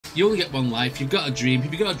You only get one life. You've got a dream.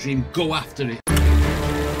 If you've got a dream, go after it.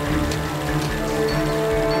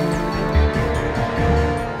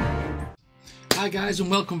 Hi guys,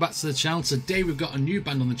 and welcome back to the channel. Today we've got a new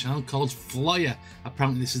band on the channel called Floya.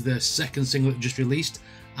 Apparently this is their second single that just released,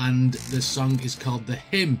 and the song is called The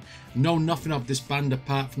Hymn. Know nothing of this band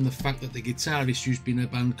apart from the fact that the guitarist used to be in a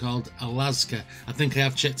band called Alaska. I think I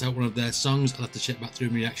have checked out one of their songs. I'll have to check back through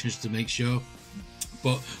my reactions to make sure.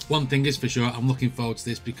 But one thing is for sure, I'm looking forward to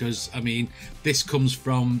this because, I mean, this comes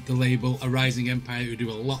from the label A Rising Empire, who do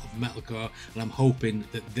a lot of metalcore, and I'm hoping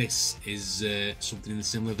that this is something in a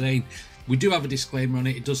similar vein. We do have a disclaimer on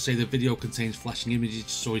it. It does say the video contains flashing images,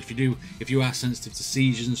 so if you are sensitive to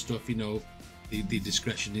seizures and stuff, you know, the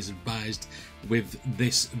discretion is advised with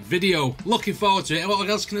this video. Looking forward to it. What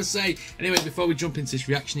else can I say? Anyway, before we jump into this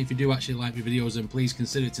reaction, if you do actually like my videos, then please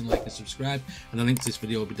consider hitting like and subscribe, and the link to this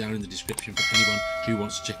video will be down in the description for anyone who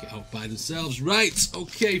wants to check it out by themselves. Right,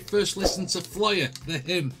 okay, first listen to Floya, The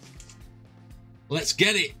Hymn. Let's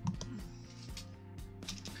get it.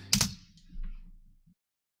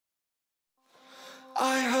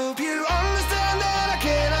 I hope you understand that I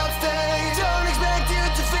cannot stay. Don't expect you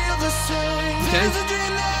to feel the same. Okay. There's a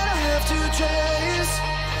dream that I have to chase.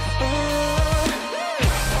 Oh.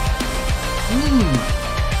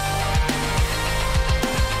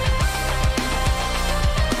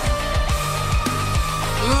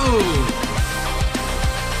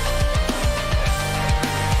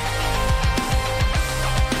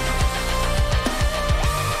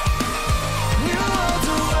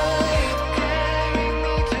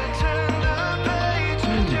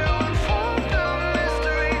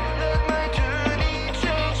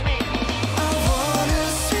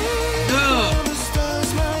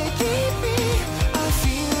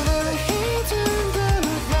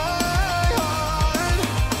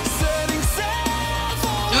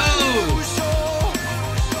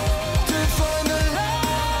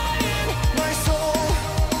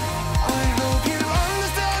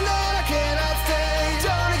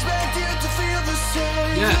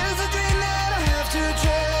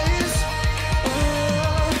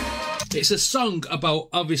 It's a song about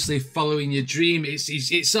obviously following your dream.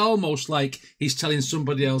 It's almost like he's telling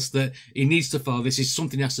somebody else that he needs to follow. This is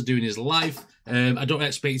something he has to do in his life. I don't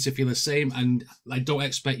expect you to feel the same, and I don't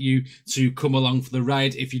expect you to come along for the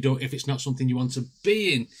ride if it's not something you want to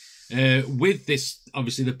be in. With this,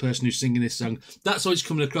 obviously the person who's singing this song, that's how it's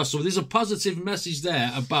coming across. So there's a positive message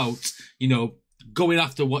there about, you know, going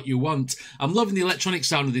after what you want. I'm loving the electronic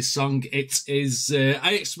sound of this song. It is,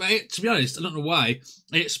 I expect, to be honest, I don't know why,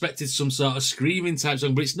 I expected some sort of screaming type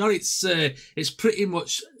song, but it's not. It's pretty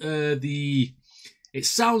much, it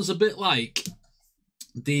sounds a bit like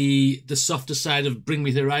the softer side of Bring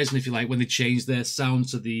Me the Horizon, if you like, when they change their sound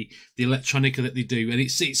to the electronica that they do. And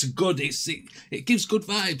it's good, it gives good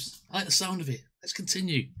vibes. I like the sound of it. Let's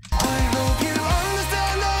continue. I hope you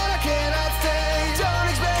understand that I cannot stay. Don't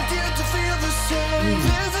expect you to feel the same.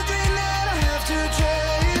 There's a dream that I have to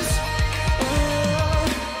chase.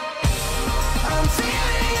 I'm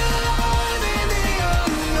feeling alive in the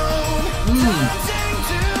unknown. Dancing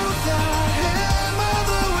to the hymn of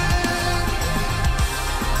the wind.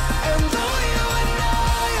 And though you and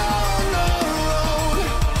I are on our own,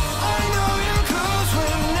 I know you're close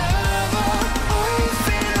whenever I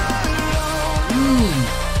feel alone.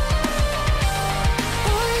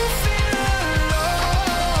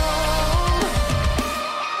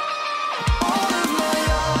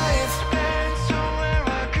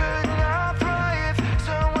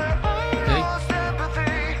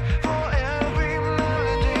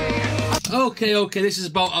 Okay, this is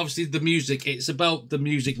about, obviously, the music. It's about the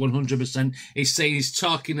music 100%. He's saying, he's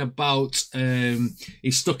talking about,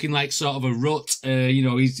 he's stuck in like sort of a rut. You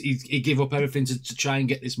know, he gave up everything to try and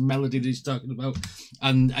get this melody that he's talking about.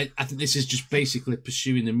 And I think this is just basically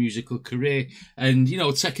pursuing a musical career and, you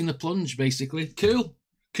know, taking the plunge, basically.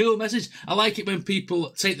 Cool message. I like it when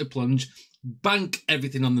people take the plunge, bank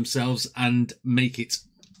everything on themselves and make it.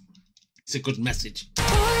 It's a good message.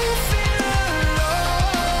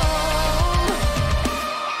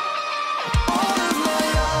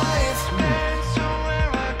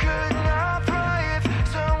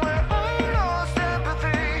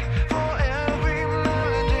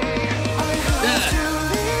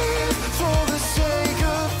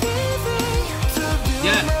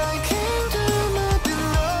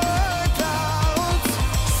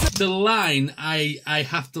 The line I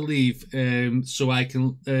have to leave so I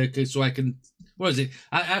can what is it?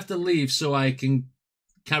 I have to leave so I can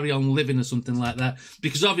carry on living or something like that,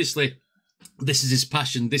 because obviously this is his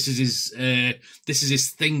passion. This is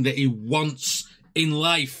his thing that he wants in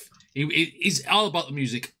life. He's all about the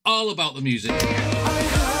music. All about the music. I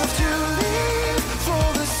have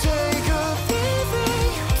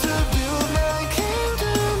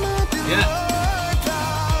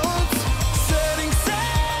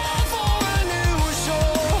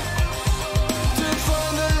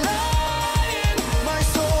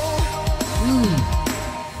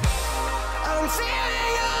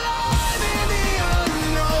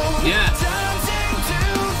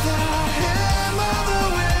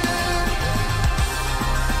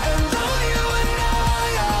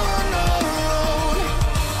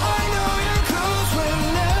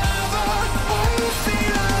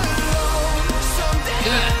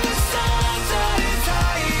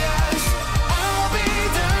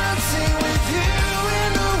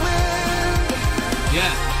Yeah.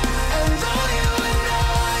 And though you and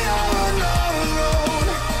I are on our own,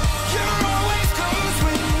 you're always close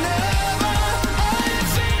whenever I'm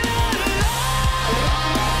feeling alone.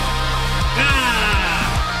 Ah!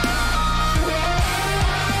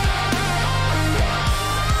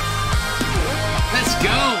 Let's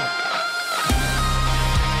go.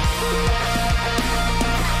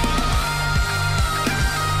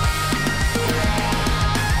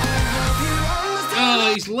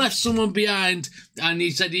 Oh, he's left someone behind, and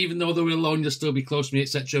he said even though they were alone, you'll still be close to me,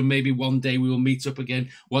 etc. Maybe one day we will meet up again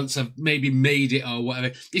once I've maybe made it or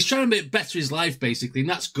whatever. He's trying to make better his life, basically, and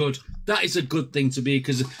that's good. That is a good thing to be,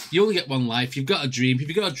 because you only get one life. You've got a dream. If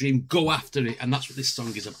you've got a dream, go after it, and that's what this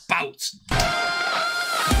song is about.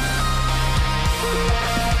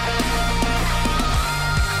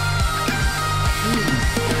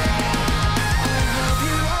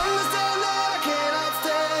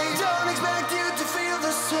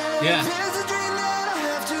 Yeah. There's a dream that I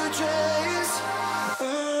have to chase.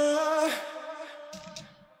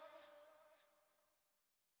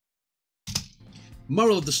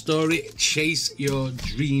 Moral of the story, chase your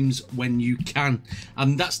dreams when you can.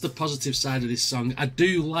 And that's the positive side of this song. I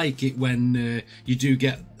do like it when you do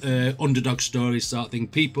get underdog stories sort of thing.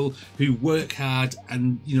 People who work hard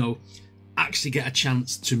and, you know, actually get a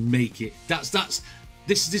chance to make it.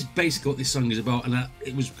 This is basically what this song is about, and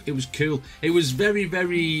it was cool. It was very,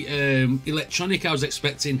 very electronic. I was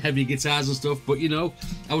expecting heavy guitars and stuff, but you know,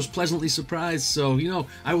 I was pleasantly surprised. So you know,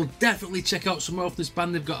 I will definitely check out some more of this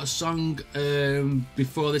band. They've got a song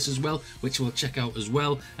before this as well, which we'll check out as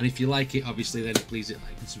well. And if you like it, obviously, then please hit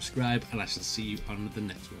like and subscribe, and I shall see you on the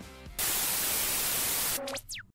next one.